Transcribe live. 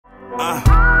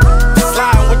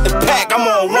Sliding with the pack, I'm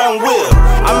on one wheel.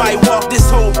 I might walk this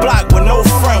whole block with no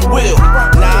front wheel.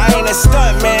 Nah, I ain't a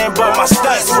stunt man, but my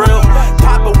stunt's real.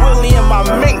 Pop a Willie in my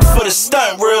mink for the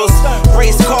stunt reels.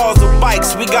 Race cars or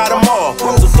bikes, we got them all.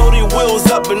 So throw the wheels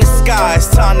up in the sky,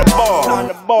 it's time to ball.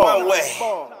 One way.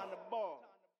 What's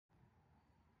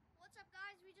up,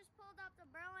 guys? We just pulled up the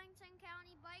Burlington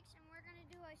County Bikes, and we're gonna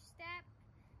do a stack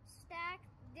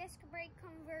disc brake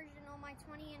conversion on my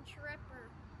 20-inch Ripper.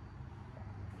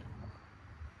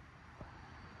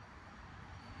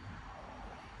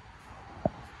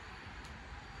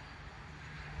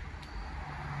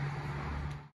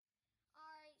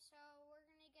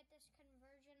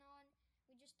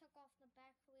 We just took off the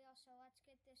back wheel, so let's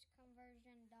get this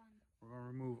conversion done. We're going to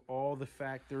remove all the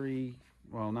factory,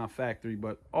 well, not factory,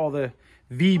 but all the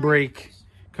V-brake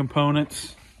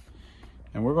components,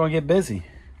 and we're going to get busy.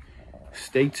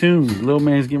 Stay tuned. Little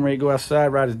man's getting ready to go outside,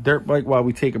 ride his dirt bike while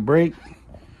we take a break.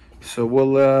 So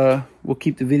we'll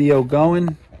keep the video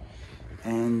going,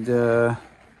 and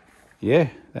yeah,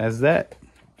 that's that.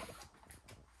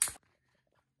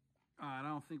 I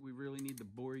don't think we really need to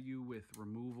bore you with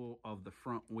removal of the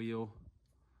front wheel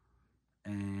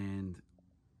and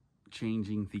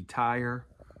changing the tire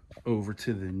over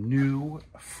to the new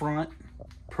front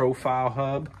profile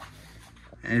hub.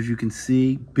 As you can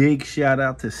see, big shout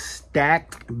out to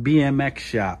Stacked BMX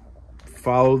Shop.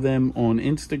 Follow them on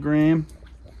Instagram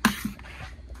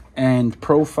and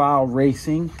Profile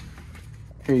Racing.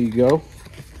 Here you go.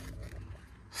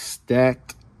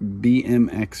 Stacked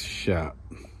BMX Shop.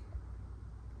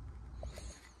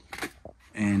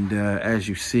 And as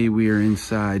you see, we are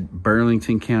inside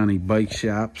Burlington County Bike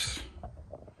Shops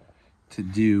to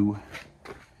do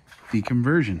the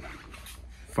conversion.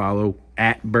 Follow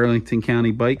at Burlington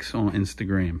County Bikes on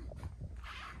Instagram.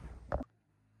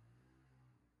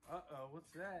 Uh-oh,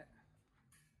 what's that?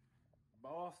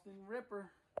 Boston Ripper.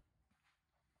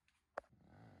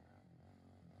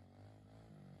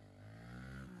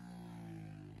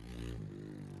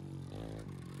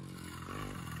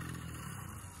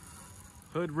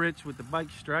 Hood Rich with the bike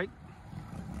strike.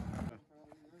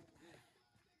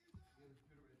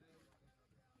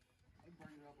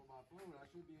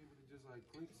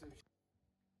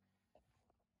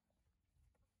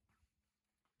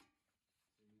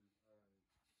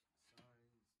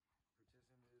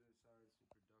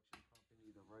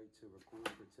 The right to record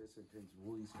participants'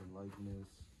 voice and likeness.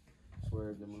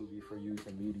 Swear the movie for use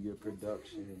in media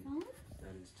production.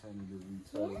 That is tentatively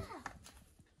titled.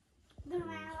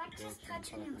 Alexa's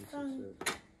touching her phone.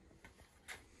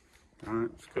 All right,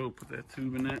 let's go. Put that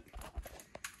tube in that.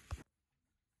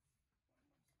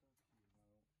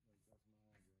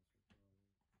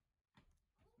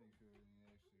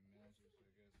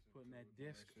 Putting that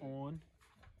disc on.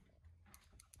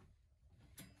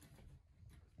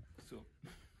 So,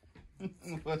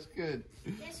 what's good?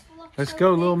 Let's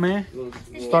go, little man.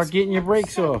 Start getting your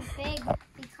brakes off.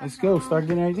 Let's go. Start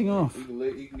getting everything off.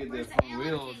 You can get that front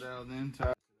wheel down then. All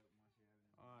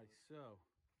right, so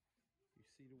you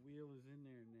see the wheel is in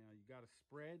there now. You got to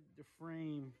spread the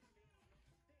frame,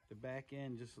 the back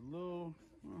end, just a little,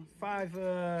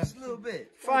 Just a little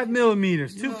bit. 5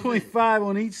 millimeters, 2.5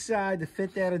 on each side to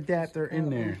fit that adapter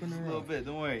in there. Just a little bit.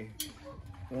 Don't worry.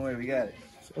 Don't worry. We got it.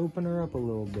 Just open her up a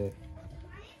little bit.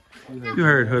 You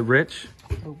heard Hood Rich.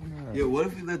 Open her up. Yo, what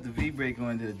if we let the V-brake go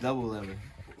into the double lever?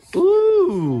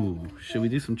 Ooh, should we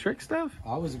do some trick stuff?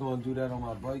 I was going to do that on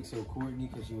my bike, so Courtney,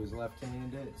 because she was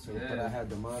left-handed, so but I had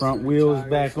the front wheels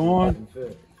back on.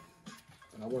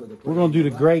 We're going to do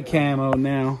the gray camo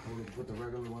now. Put the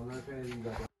regular one left-handed, you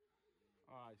got the...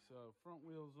 All right, so front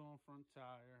wheels on, front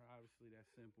tire. Obviously, that's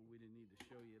simple. We didn't need to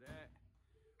show you that.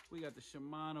 We got the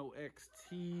Shimano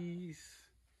XTs.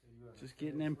 Just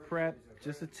getting them prepped.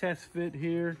 Just a test fit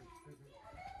here.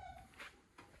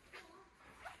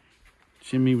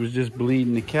 Jimmy was just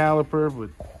bleeding the caliper, but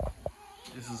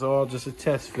this is all just a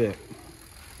test fit.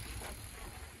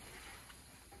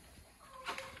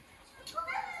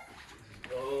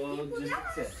 Oh, just a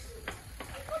test.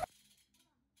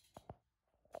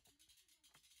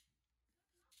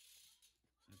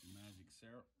 That's magic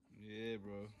syrup. Yeah,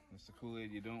 bro. That's the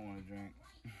Kool-Aid you don't want to drink.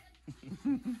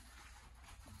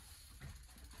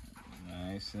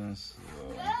 Nice and slow.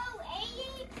 Whoa,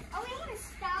 Aiden! Oh, we want to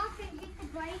stop and get the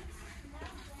brakes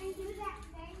and do that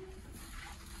thing.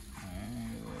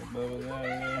 Alright, little bubble out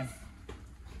there.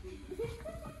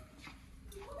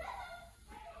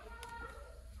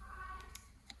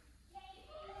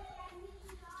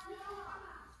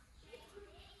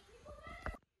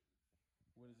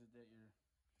 What is it that you're...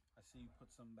 I see you put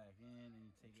some back in and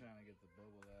you take it... Trying to get the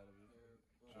bubble out of it.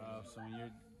 So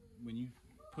when you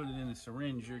put it in a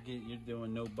syringe, you're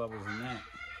doing no bubbles in that.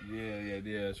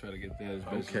 Yeah. I try to get that as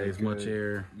best Okay, as much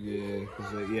air. Yeah,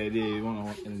 because you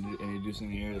want to introduce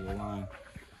any air to the line.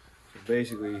 So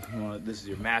basically, this is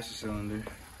your master cylinder.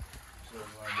 So you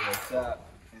want to do that top,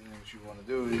 and then what you want to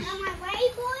do is On my way,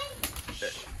 boy.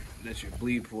 that's your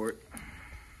bleed port. I'm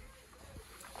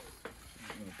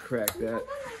gonna crack that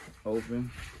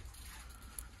open.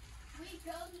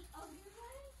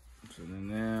 So then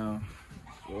now,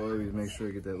 always make sure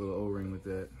you get that little O-ring with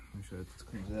that. Make sure that this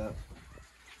comes out.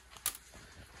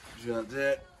 Drop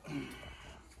that.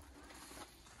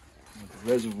 With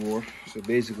the reservoir. So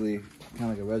basically,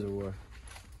 kind of like a reservoir.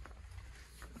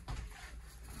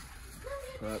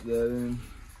 Drop that in.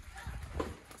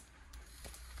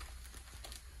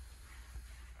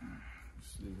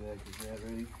 Just leave that, get that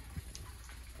ready.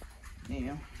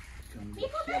 Now, come to the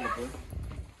caliper.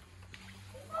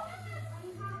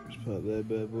 Just pop that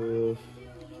bad boy off.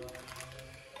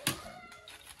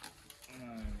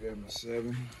 Grab my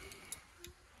 7.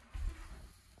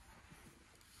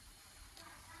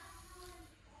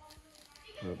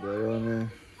 Put that on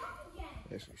there.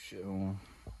 Actually, shit, hold on.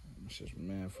 It's just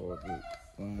my man fault, but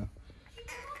fine.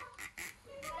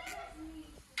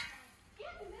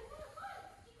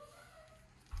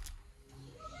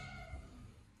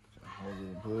 Hold it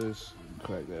in place.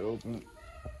 Crack that open.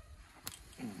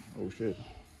 Oh shit.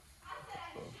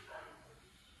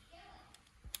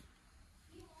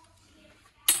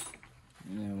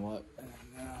 And then what?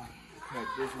 Now crack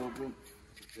this open.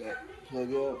 Get that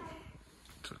plug out.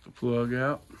 Took the plug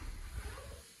out.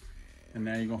 And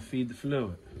now you're gonna feed the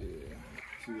fluid. Yeah.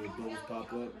 See the bubbles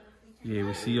pop up? Yeah,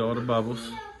 we see all the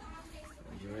bubbles.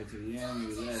 Right to the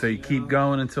end. So you keep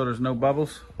going until there's no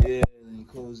bubbles? Yeah, and then you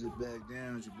close it back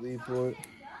down with your bleed port.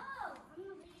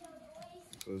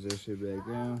 Close that shit back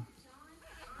down.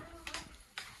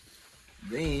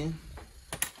 Then,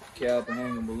 caliper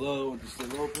hanging below with the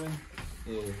still open.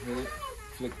 Yeah, hit it.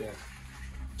 Flick that.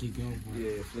 Keep going.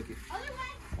 Yeah, flick it.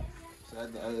 So I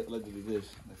like to do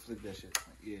this. Like flick that shit.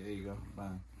 Yeah, there you go.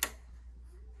 Bang.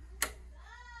 So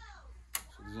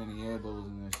if there's any air bubbles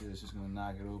in that shit, it's just gonna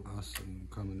knock it open. I see you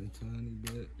coming a tiny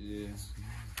bit. Yeah.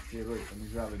 Yeah, look, let me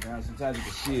drop it down. Sometimes you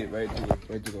can see it right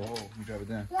through the hole. Let me drop it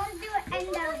down. You want to do an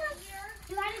endo.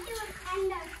 You want to do an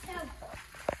endo too.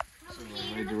 So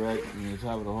right direct in the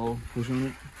top of the hole. Push on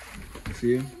it. You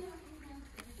see it?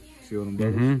 See all them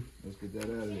bubbles? Let's get that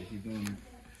out of there. Keep doing it.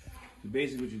 So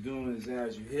basically what you're doing is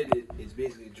as you hit it, it's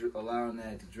basically allowing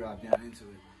that to drop down into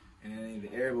it. And then any of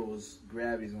the air bubbles,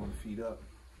 gravity's going to feed up.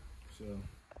 So.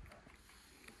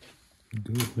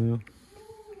 Good, man.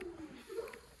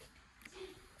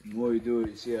 The more you do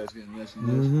it, you see how it's getting less and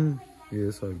less. Yeah,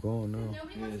 it's like gone now.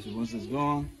 Yeah, so once it's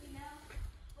gone,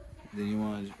 then you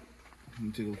want to let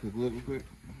me take a quick look real quick.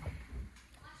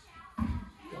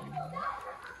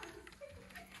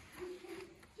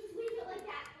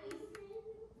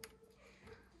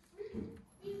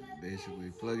 Basically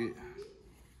plug it,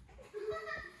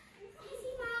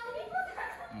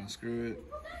 unscrew it.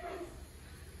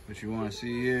 What you want to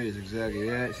see here is exactly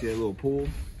that. See that little pool?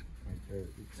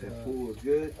 That pool is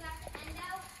good.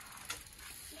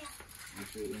 Make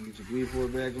sure you get your bleed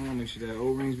port back on. Make sure that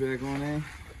O-ring's back on there.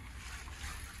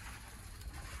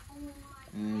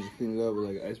 And then just clean it up with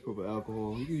like isopropyl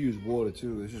alcohol. You can use water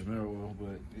too. It's just mineral oil,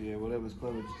 but yeah, whatever's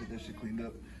clever, just get that shit cleaned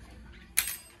up.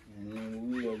 And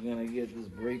then we are gonna get this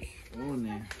brake on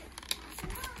there.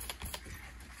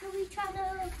 So we try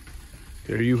to.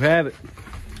 There you have it.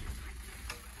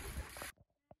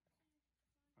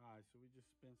 Alright, so we just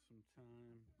spent some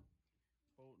time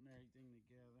bolting everything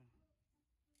together,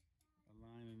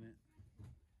 aligning it.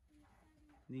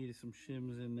 Needed some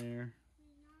shims in there.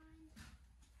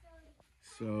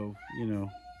 So, you know,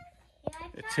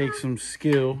 it takes some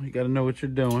skill. You got to know what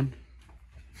you're doing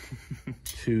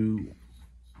to,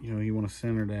 you know, you want to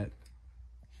center that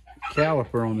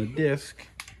caliper on the disc.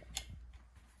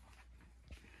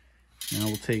 Now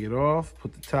we'll take it off,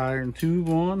 put the tire and tube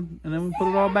on, and then we put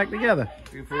it all back together.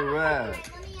 Take it for a ride.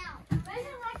 Let me out. Where's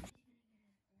the light?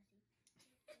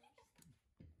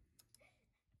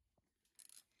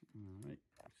 All right,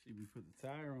 see, we put the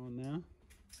tire on now.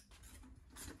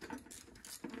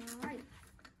 Alright.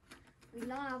 We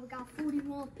live, we got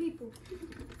 41 people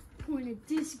putting a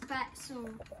disc back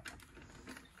on.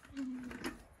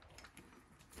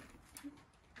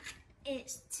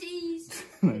 It's teased.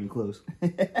 Not even close.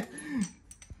 Not really.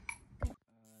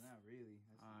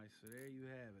 All right, so there you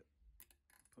have it.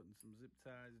 Putting some zip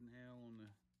ties now on the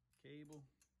cable,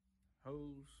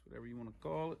 hose, whatever you want to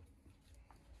call it.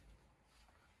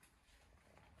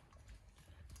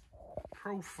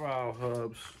 Profile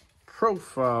hubs,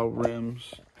 profile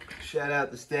rims. Shout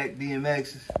out to Stack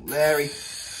BMX, Larry.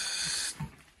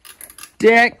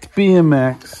 Stacked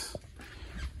BMX.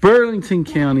 Burlington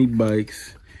County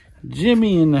Bikes.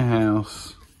 Jimmy in the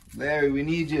house. Larry, we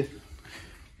need you.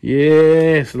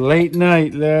 Yes, late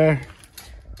night there.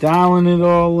 Dialing it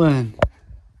all in.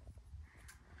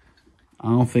 I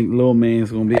don't think little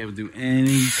man's gonna be able to do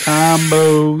any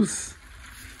combos.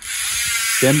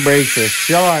 Them brakes are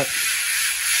sharp.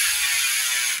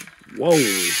 Whoa.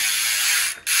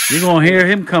 You're gonna hear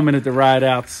him coming at the ride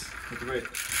outs. Hit the brake.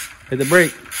 Hit the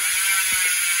brake.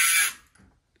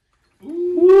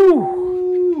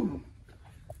 Woo.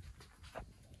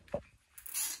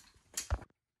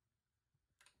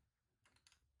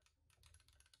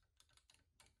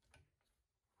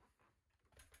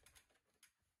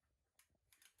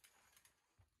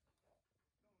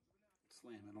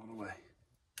 Slam it all the way.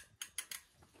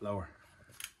 Lower.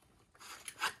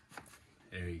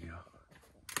 There you go.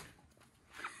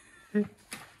 The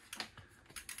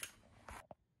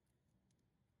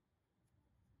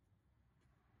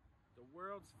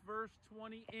world's first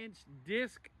 20-inch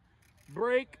disc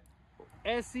brake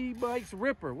SE Bikes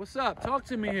Ripper. What's up? Talk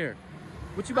to me here.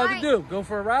 What you about to do? Go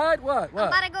for a ride? What? I'm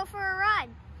about to go for a ride.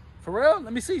 For real?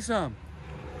 Let me see some.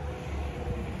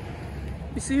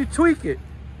 Let me see you tweak it.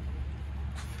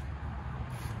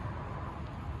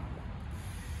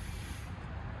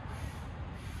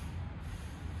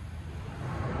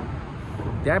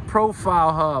 That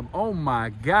profile hub, oh my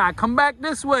God. Come back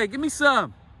this way, give me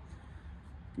some.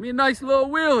 Give me a nice little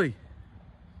wheelie.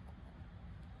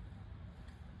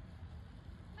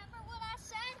 Remember what I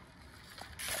said?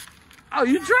 Oh,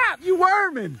 you dropped, you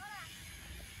worming. Remember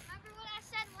what I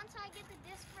said? Once I get the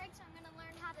disc brakes, I'm gonna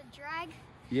learn how to drag.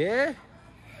 Yeah?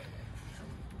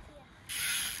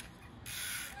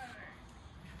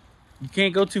 You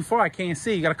can't go too far, I can't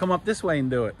see. You gotta come up this way and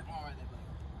do it.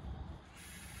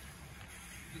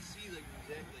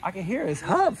 I can hear his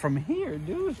hub from here,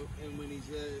 dude. And when his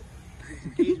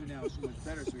engagement now is so much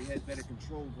better, so he has better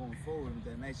control going forward with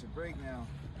that nicer brake now.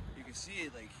 You can see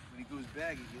it, like, when he goes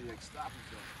back, he can, like, stop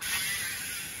himself.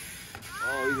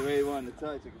 Oh, he's already wanting to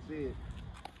touch, I can see it.